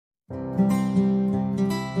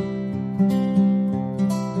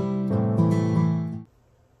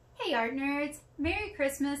Hey art nerds, Merry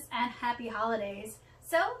Christmas and Happy Holidays.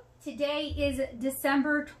 So today is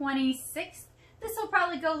December 26th. This will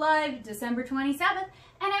probably go live December 27th, and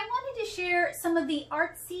I wanted to share some of the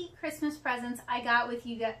artsy Christmas presents I got with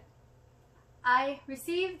you guys. I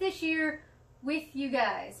received this year with you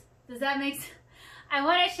guys. Does that make sense? I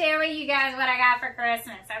want to share with you guys what I got for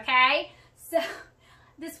Christmas, okay? So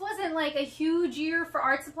this wasn't like a huge year for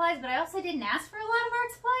art supplies, but I also didn't ask for a lot of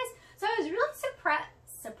art supplies. So I was really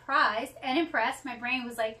surprised and impressed. My brain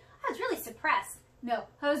was like, I was really suppressed. No,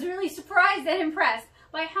 I was really surprised and impressed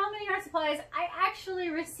by how many art supplies I actually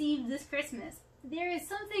received this Christmas. There is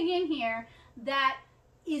something in here that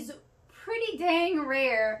is pretty dang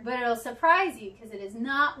rare, but it'll surprise you because it is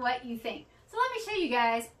not what you think. So let me show you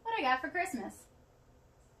guys what I got for Christmas.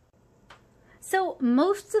 So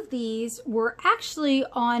most of these were actually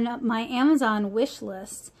on my Amazon wish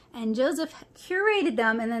list, and Joseph curated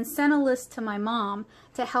them and then sent a list to my mom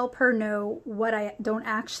to help her know what I don't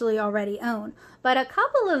actually already own. But a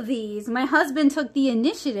couple of these, my husband took the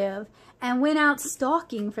initiative and went out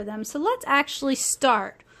stalking for them. So let's actually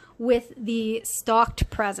start with the stalked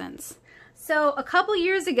presents. So a couple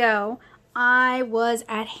years ago, I was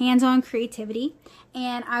at Hands-On Creativity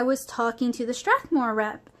and I was talking to the Strathmore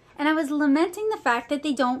rep, and I was lamenting the fact that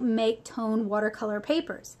they don't make toned watercolor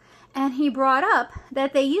papers. And he brought up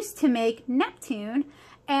that they used to make Neptune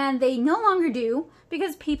and they no longer do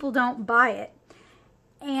because people don't buy it.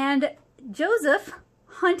 And Joseph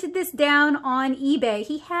hunted this down on eBay.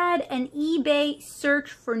 He had an eBay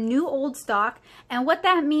search for new old stock, and what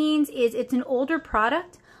that means is it's an older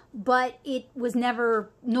product, but it was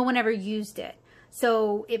never, no one ever used it.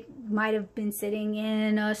 So it might have been sitting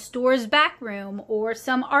in a store's back room, or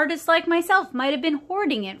some artist like myself might have been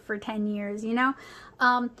hoarding it for 10 years, you know?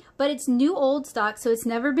 But it's new old stock, so it's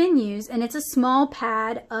never been used, and it's a small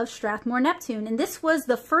pad of Strathmore Neptune. And this was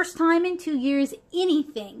the first time in 2 years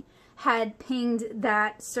anything had pinged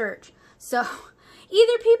that search. So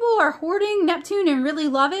either people are hoarding Neptune and really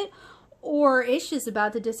love it, or it's just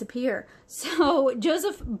about to disappear. So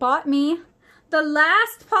Joseph bought me the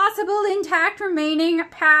last possible intact remaining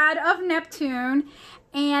pad of Neptune,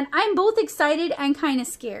 and I'm both excited and kind of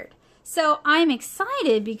scared. So I'm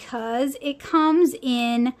excited because it comes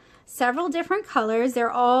in several different colors. They're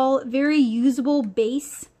all very usable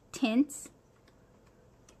base tints.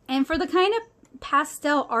 And for the kind of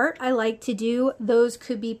pastel art I like to do, those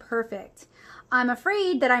could be perfect. I'm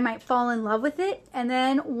afraid that I might fall in love with it and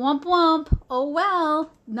then womp womp, oh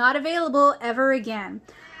well, not available ever again.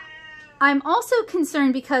 I'm also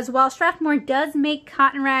concerned because while Strathmore does make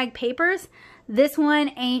cotton rag papers, this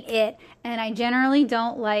one ain't it. And I generally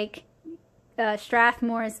don't like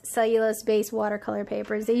Strathmore's cellulose-based watercolor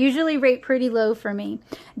papers. They usually rate pretty low for me.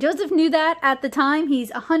 Joseph knew that at the time.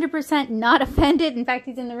 He's 100% not offended. In fact,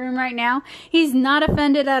 he's in the room right now. He's not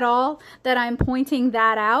offended at all that I'm pointing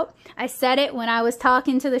that out. I said it when I was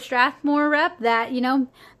talking to the Strathmore rep that, you know,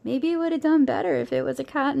 maybe it would have done better if it was a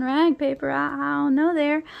cotton rag paper. I don't know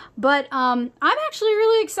there. But I'm actually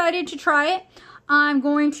really excited to try it. I'm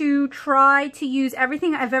going to try to use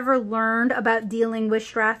everything I've ever learned about dealing with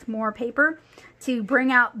Strathmore paper to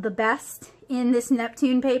bring out the best in this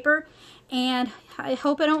Neptune paper. And I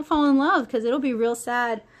hope I don't fall in love, because it'll be real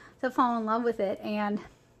sad to fall in love with it and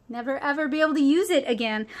never ever be able to use it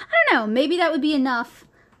again. I don't know, maybe that would be enough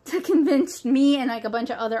to convince me and like a bunch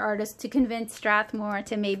of other artists to convince Strathmore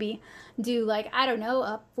to maybe do, like, I don't know,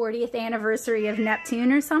 a 40th anniversary of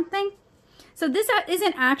Neptune or something. So this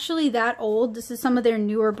isn't actually that old. This is some of their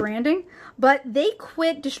newer branding, but they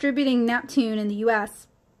quit distributing Neptune in the US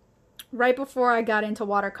right before I got into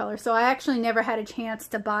watercolor. So I actually never had a chance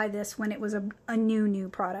to buy this when it was a new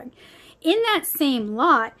product. In that same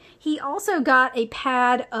lot, he also got a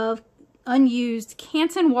pad of unused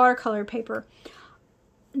Canson watercolor paper.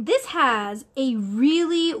 This has a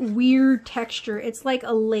really weird texture. It's like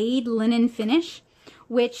a laid linen finish,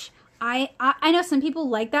 which I know some people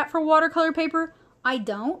like that for watercolor paper. I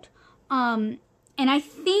don't. And I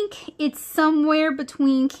think it's somewhere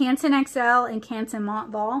between Canson XL and Canson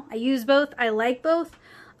Montval. I use both. I like both.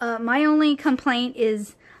 My only complaint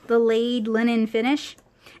is the laid linen finish.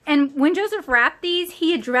 And when Joseph wrapped these,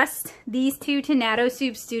 he addressed these two to Natto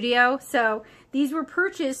Soup Studio. So these were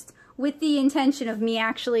purchased with the intention of me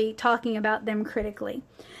actually talking about them critically.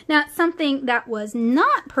 Now, something that was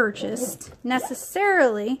not purchased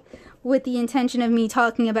necessarily with the intention of me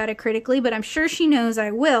talking about it critically, but I'm sure she knows I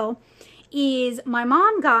will, is my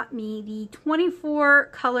mom got me the 24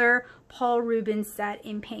 color Paul Reubens set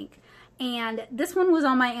in pink. And this one was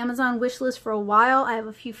on my Amazon wish list for a while. I have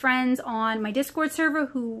a few friends on my Discord server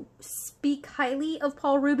who speak highly of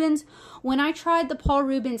Paul Reubens. When I tried the Paul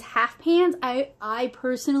Reubens half pans, I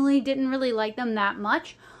personally didn't really like them that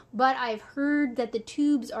much, but I've heard that the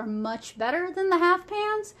tubes are much better than the half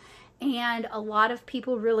pans, and a lot of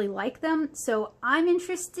people really like them. So I'm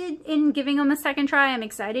interested in giving them a second try. I'm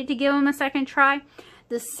excited to give them a second try.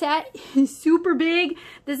 The set is super big.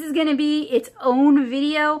 This is going to be its own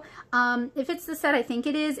video. If it's the set I think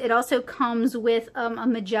it is, it also comes with a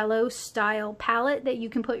Magello style palette that you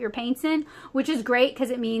can put your paints in, which is great because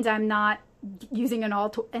it means I'm not using an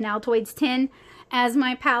Altoids tin as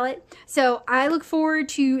my palette. So I look forward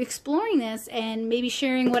to exploring this and maybe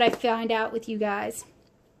sharing what I find out with you guys.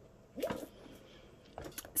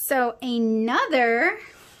 So another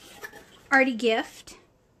arty gift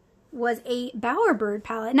was a Bowerbird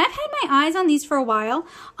palette. And I've had my eyes on these for a while.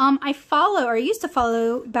 I used to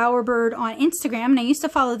follow Bowerbird on Instagram, and I used to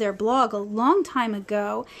follow their blog a long time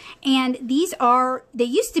ago. And they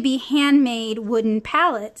used to be handmade wooden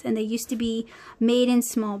palettes, and they used to be made in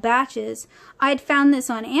small batches. I'd found this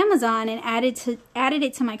on Amazon and added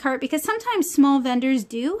it to my cart because sometimes small vendors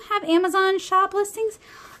do have Amazon shop listings.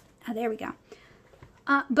 Oh, there we go.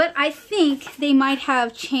 But I think they might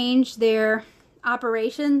have changed their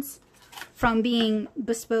operations from being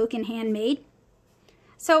bespoke and handmade.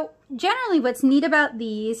 So generally what's neat about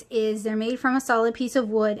these is they're made from a solid piece of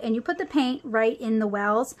wood, and you put the paint right in the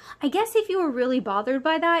wells. I guess if you were really bothered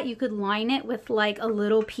by that, you could line it with like a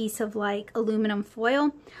little piece of like aluminum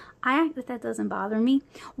foil. That doesn't bother me.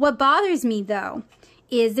 What bothers me though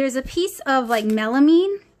is there's a piece of like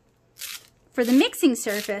melamine for the mixing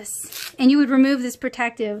surface, and you would remove this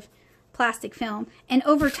protective plastic film, and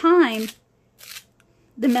over time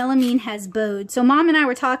the melamine has bowed. So Mom and I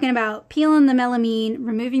were talking about peeling the melamine,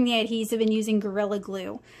 removing the adhesive, and using Gorilla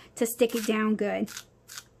Glue to stick it down good.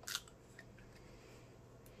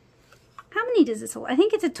 How many does this hold? I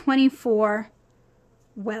think it's a 24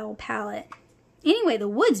 well palette. Anyway, the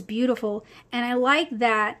wood's beautiful, and I like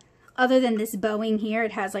that other than this bowing here,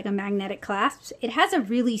 it has like a magnetic clasp. It has a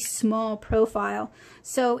really small profile.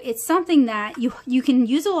 So it's something that you can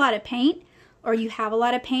use a lot of paint, or you have a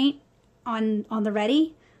lot of paint on the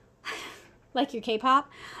ready, like your K-pop,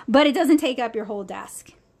 but it doesn't take up your whole desk.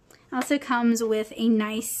 It also comes with a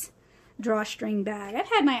nice drawstring bag. I've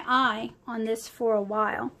had my eye on this for a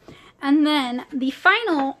while. And then the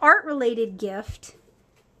final art-related gift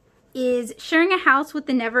is Sharing a House with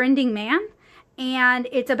the Never-Ending Man. And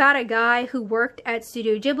it's about a guy who worked at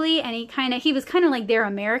Studio Ghibli, and he was kind of like their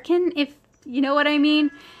American, if you know what I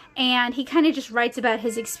mean. And he kind of just writes about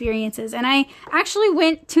his experiences. And I actually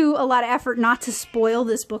went to a lot of effort not to spoil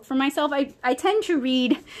this book for myself. I tend to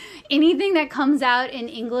read anything that comes out in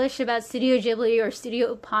English about Studio Ghibli or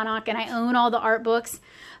Studio Panak, and I own all the art books.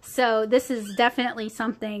 So this is definitely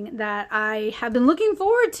something that I have been looking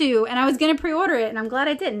forward to, and I was going to pre-order it, and I'm glad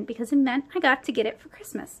I didn't because it meant I got to get it for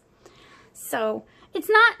Christmas. So it's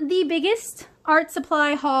not the biggest art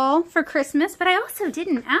supply haul for Christmas, but I also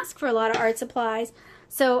didn't ask for a lot of art supplies.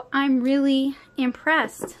 So I'm really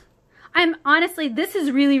impressed. Honestly, this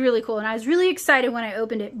is really, really cool, and I was really excited when I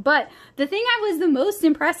opened it. But the thing I was the most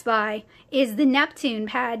impressed by is the Neptune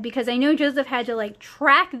pad, because I know Joseph had to like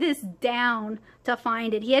track this down to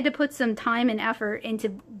find it. He had to put some time and effort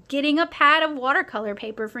into getting a pad of watercolor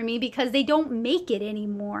paper for me because they don't make it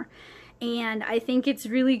anymore. And I think it's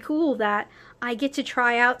really cool that I get to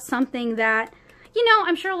try out something that, you know,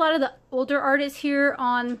 I'm sure a lot of the older artists here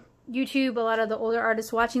on YouTube, a lot of the older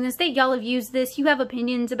artists watching this, y'all have used this, you have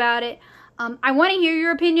opinions about it. I want to hear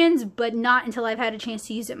your opinions, but not until I've had a chance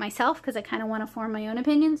to use it myself, because I kind of want to form my own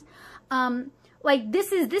opinions. Like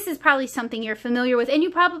this is probably something you're familiar with, and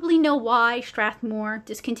you probably know why Strathmore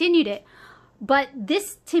discontinued it. But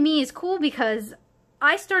this to me is cool because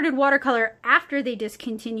I started watercolor after they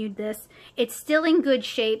discontinued this. It's still in good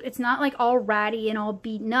shape. It's not like all ratty and all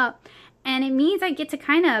beaten up. And it means I get to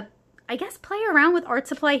kind of, I guess, play around with art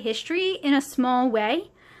supply history in a small way.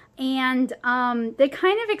 And they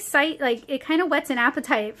kind of it kind of whets an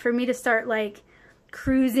appetite for me to start like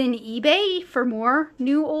cruising eBay for more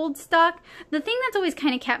new old stock. The thing that's always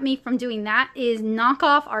kind of kept me from doing that is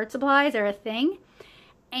knockoff art supplies are a thing.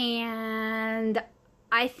 And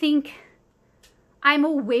I think I'm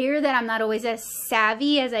aware that I'm not always as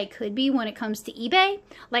savvy as I could be when it comes to eBay.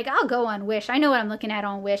 Like, I'll go on Wish. I know what I'm looking at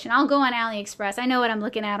on Wish. And I'll go on AliExpress. I know what I'm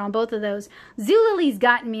looking at on both of those. Zulili's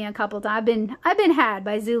gotten me a couple times. I've been had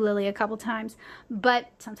by Zulily a couple times.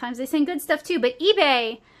 But sometimes they send good stuff too. But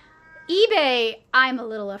eBay, I'm a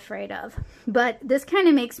little afraid of. But this kind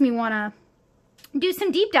of makes me want to do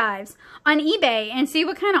some deep dives on eBay and see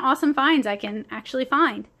what kind of awesome finds I can actually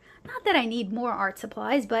find. Not that I need more art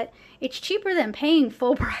supplies, but it's cheaper than paying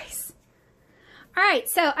full price. All right,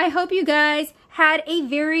 so I hope you guys had a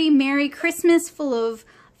very Merry Christmas full of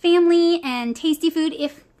family and tasty food,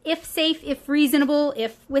 if safe, if reasonable,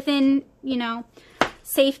 if within, you know,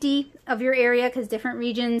 safety of your area, because different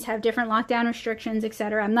regions have different lockdown restrictions,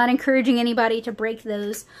 etc. I'm not encouraging anybody to break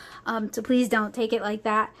those, so please don't take it like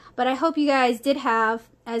that. But I hope you guys did have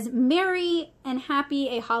as merry and happy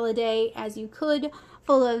a holiday as you could,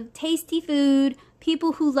 full of tasty food,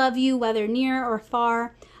 people who love you, whether near or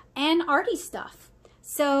far, and arty stuff.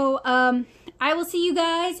 So I will see you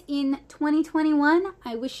guys in 2021.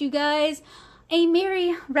 I wish you guys a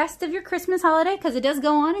merry rest of your Christmas holiday, because it does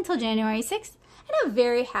go on until January 6th, and a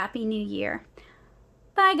very happy new year.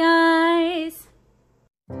 Bye, guys.